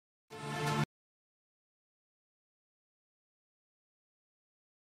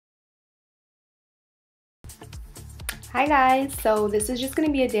Hi guys, so this is just going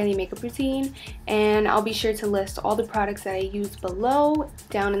to be a daily makeup routine, and I'll be sure to list all the products that I use below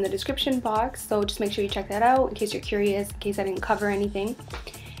down in the description box, so just make sure you check that out in case you're curious, in case I didn't cover anything.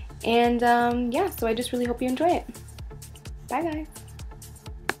 And yeah, so I just really hope you enjoy it. Bye guys.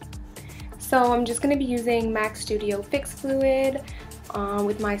 So I'm just going to be using MAC Studio Fix Fluid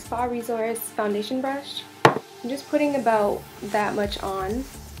with my Spa Resource foundation brush. I'm just putting about that much on,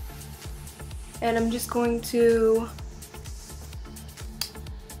 and I'm just going to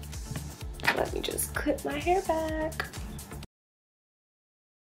let me just clip my hair back.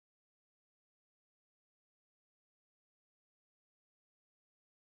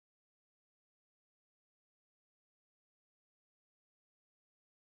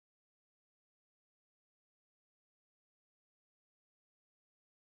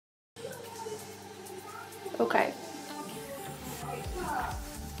 Okay.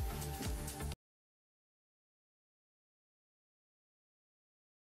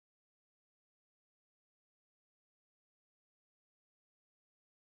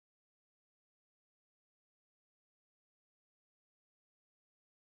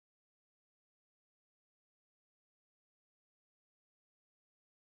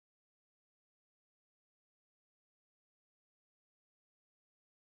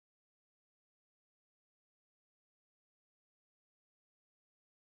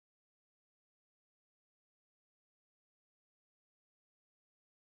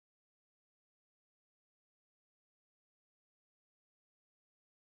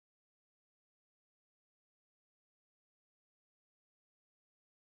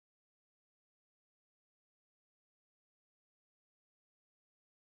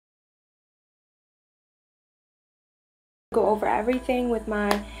 Go over everything with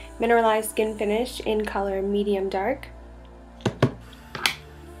my Mineralize Skin Finish in color medium dark.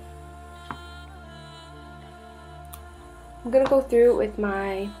 I'm gonna go through it with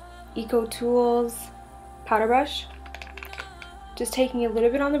my Ecotools powder brush. Just taking a little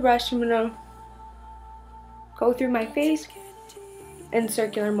bit on the brush, I'm gonna go through my face in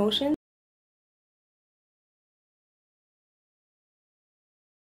circular motion.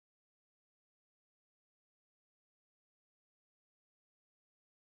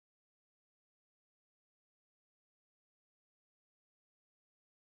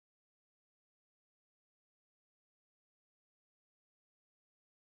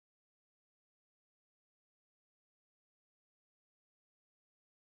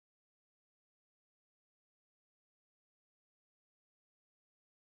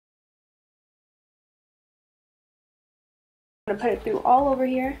 I'm gonna put it through all over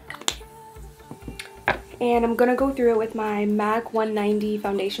here, and I'm gonna go through it with my MAC 190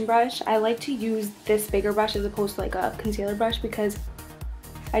 foundation brush. I like to use this bigger brush as opposed to like a concealer brush because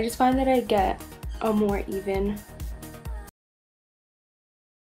I just find that I get a more even .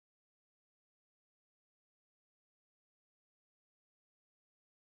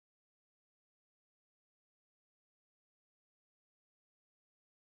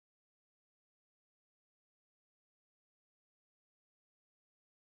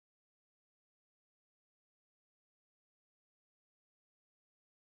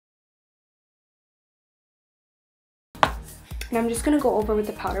 And I'm just going to go over with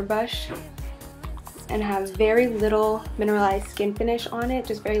the powder brush and have very little mineralized skin finish on it,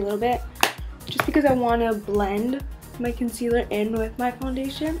 just very little bit, just because I want to blend my concealer in with my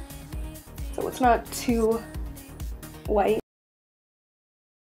foundation so it's not too white.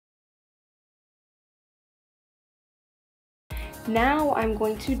 Now I'm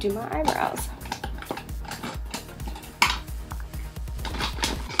going to do my eyebrows.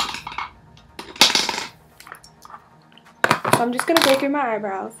 So I'm just going to go through my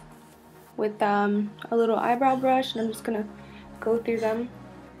eyebrows with a little eyebrow brush, and I'm just going to go through them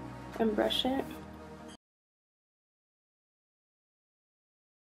and brush it.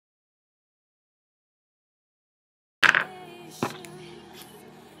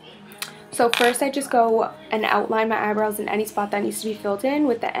 So first I just go and outline my eyebrows in any spot that needs to be filled in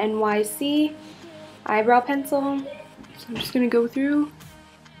with the NYC eyebrow pencil. So I'm just going to go through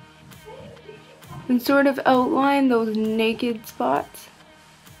and sort of outline those naked spots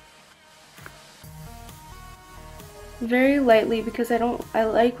very lightly because I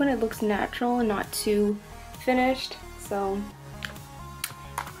like when it looks natural and not too finished. So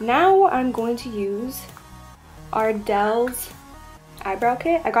now I'm going to use Ardelle's eyebrow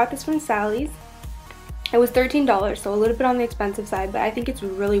kit. I got this from Sally's. It was $13, so a little bit on the expensive side, but I think it's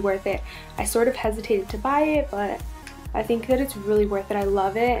really worth it. I sort of hesitated to buy it, but I think that it's really worth it. I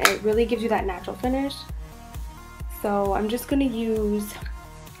love it. It really gives you that natural finish. So I'm just going to use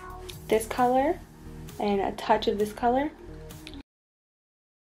this color and a touch of this color.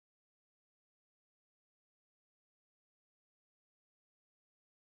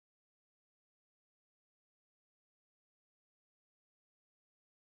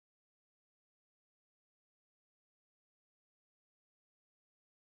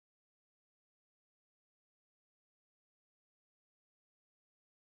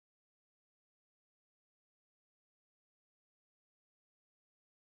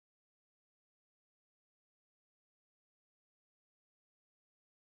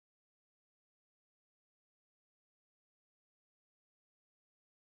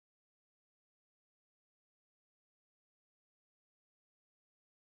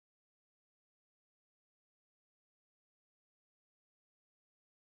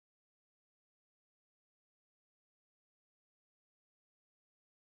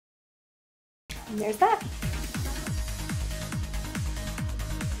 And there's that.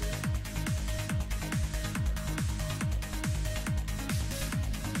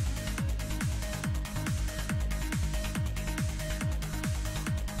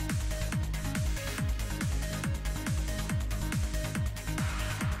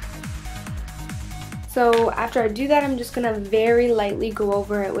 So after I do that, I'm just gonna very lightly go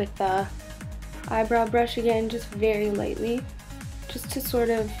over it with the eyebrow brush again, just very lightly, just to sort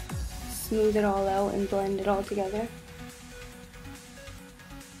of smooth it all out and blend it all together.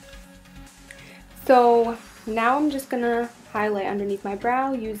 So now I'm just gonna highlight underneath my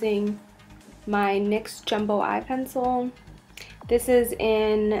brow using my NYX Jumbo Eye Pencil. This is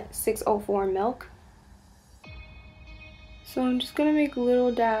in 604 Milk. So I'm just gonna make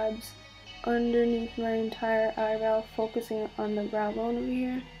little dabs underneath my entire eyebrow, focusing on the brow bone over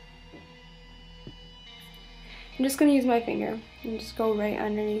here. I'm just gonna use my finger and just go right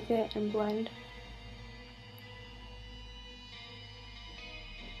underneath it and blend.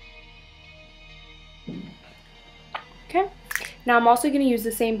 Okay, now I'm also gonna use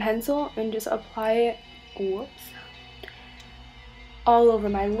the same pencil and just apply it, whoops, all over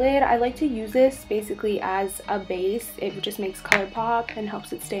my lid. I like to use this basically as a base. It just makes color pop and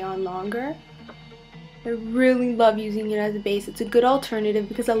helps it stay on longer. I really love using it as a base. It's a good alternative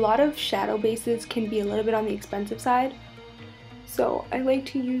because a lot of shadow bases can be a little bit on the expensive side. So I like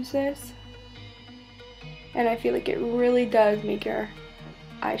to use this, and I feel like it really does make your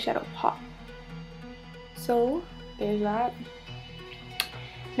eyeshadow pop. So there's that.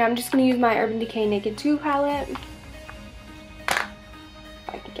 Now I'm just going to use my Urban Decay Naked 2 palette. If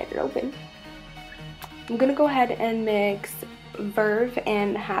I could get it open. I'm going to go ahead and mix Verve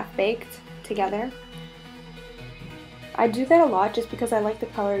and Half Baked together. I do that a lot just because I like the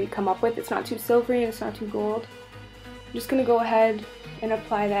color you come up with. It's not too silvery and it's not too gold. I'm just going to go ahead and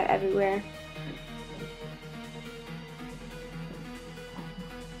apply that everywhere.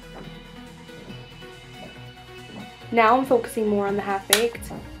 Now I'm focusing more on the Half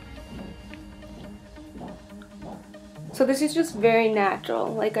Baked. So this is just very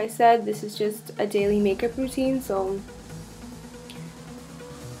natural. Like I said, this is just a daily makeup routine, so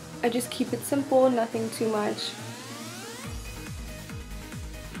I just keep it simple, nothing too much.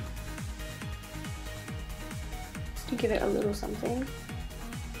 Just to give it a little something.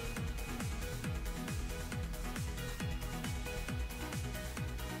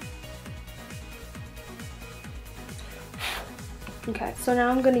 Okay, so now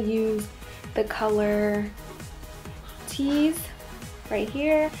I'm going to use the color Tease right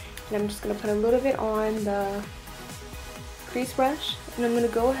here, and I'm just going to put a little bit on the crease brush, and I'm going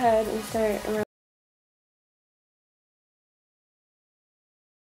to go ahead and start around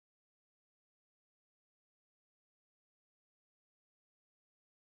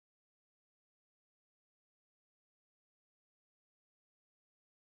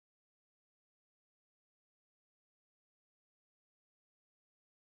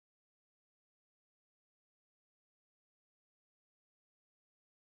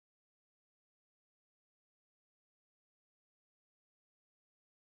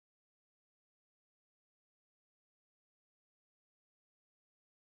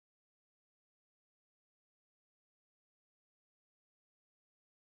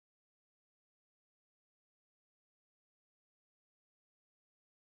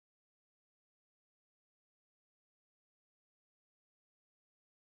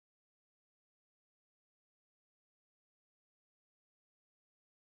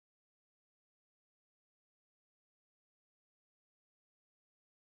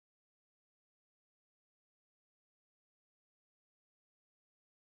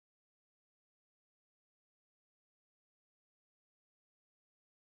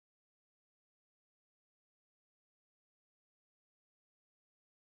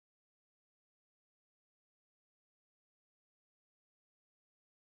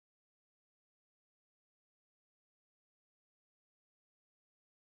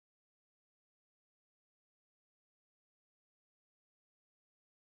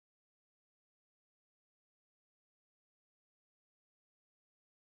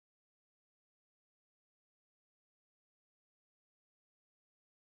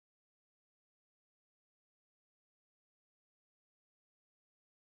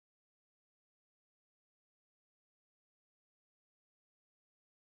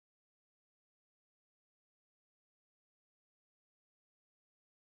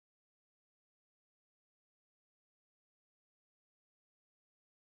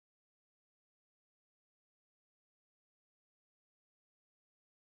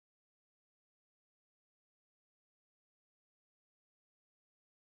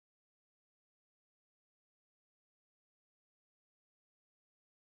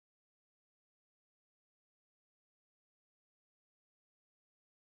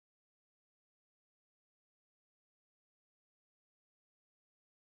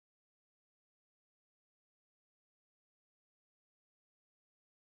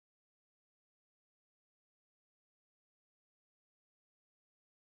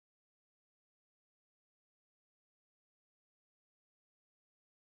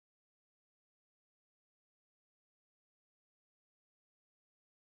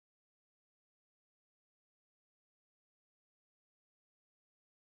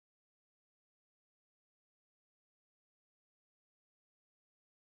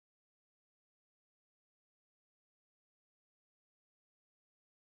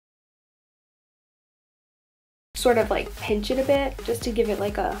sort of like pinch it a bit just to give it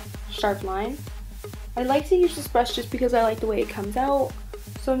like a sharp line. I like to use this brush just because I like the way it comes out.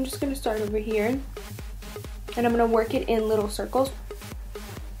 So I'm just going to start over here and I'm going to work it in little circles.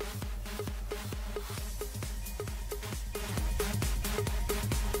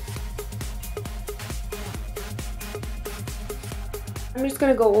 I'm just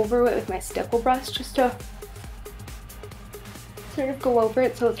going to go over it with my stipple brush just to sort of go over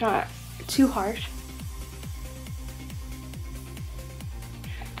it so it's not too harsh.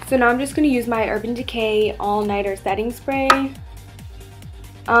 So now I'm just going to use my Urban Decay All Nighter Setting Spray.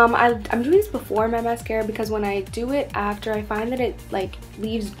 I'm doing this before my mascara because when I do it after, I find that it like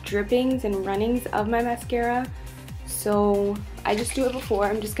leaves drippings and runnings of my mascara. So I just do it before.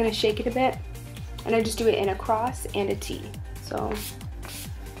 I'm just going to shake it a bit and I just do it in a cross and a T. So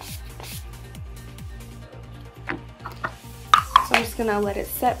I'm just going to let it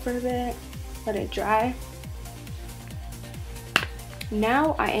set for a bit, let it dry.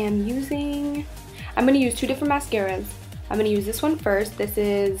 Now I'm going to use two different mascaras. I'm going to use this one first. This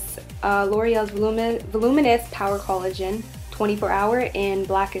is L'Oreal's Voluminous Power Collagen 24 Hour in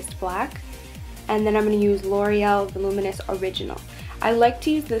Blackest Black. And then I'm going to use L'Oreal Voluminous Original. I like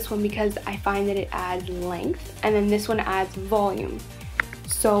to use this one because I find that it adds length and then this one adds volume.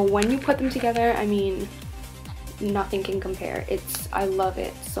 So when you put them together, I mean, nothing can compare. I love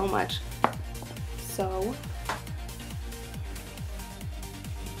it so much. So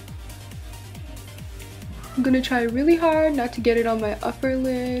I'm gonna try really hard not to get it on my upper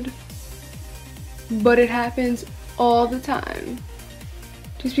lid, but it happens all the time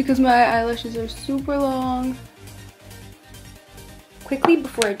just because my eyelashes are super long. Quickly,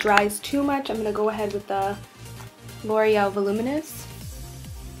 before it dries too much, I'm gonna go ahead with the L'Oreal Voluminous,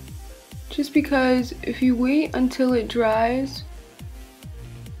 just because if you wait until it dries,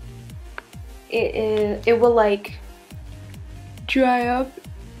 it will like dry up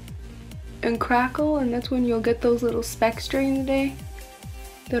and crackle, and that's when you'll get those little specks during the day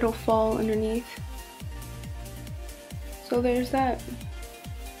that'll fall underneath. So there's that.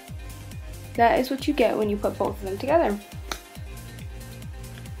 That is what you get when you put both of them together.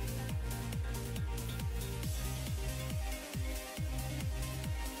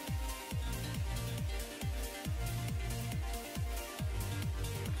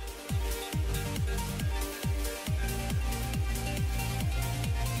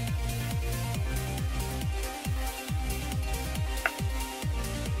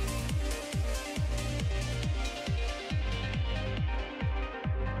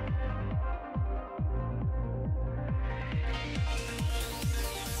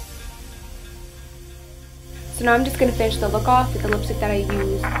 So now I'm just going to finish the look off with the lipstick that I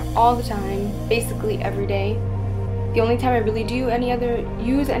use all the time, basically every day. The only time I really do use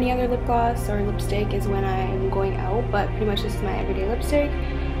any other lip gloss or lipstick is when I'm going out, but pretty much this is my everyday lipstick.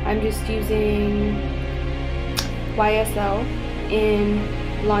 I'm just using YSL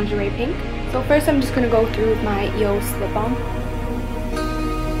in Lingerie Pink. So first I'm just going to go through with my EOS lip balm.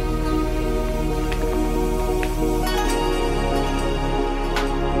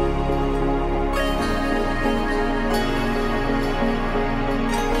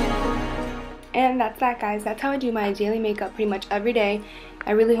 And that's that, guys. That's how I do my daily makeup pretty much every day.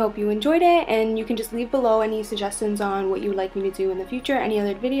 I really hope you enjoyed it, and you can just leave below any suggestions on what you would like me to do in the future, any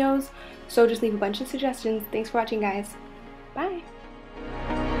other videos. So just leave a bunch of suggestions. Thanks for watching, guys. Bye!